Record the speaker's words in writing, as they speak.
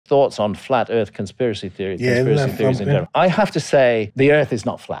thoughts on flat Earth conspiracy theories in thumping? general. I have to say, the Earth is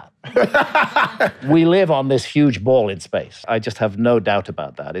not flat. We live on this huge ball in space. I just have no doubt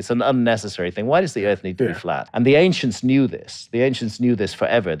about that. It's an unnecessary thing. Why does the Earth need to be flat? And the ancients knew this. The ancients knew this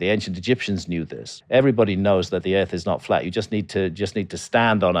forever. The ancient Egyptians knew this. Everybody knows that the Earth is not flat. You just need to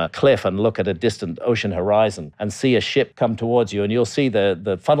stand on a cliff and look at a distant ocean horizon and see a ship come towards you, and you'll see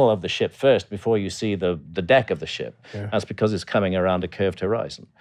the funnel of the ship first before you see the deck of the ship. That's because it's coming around a curved horizon.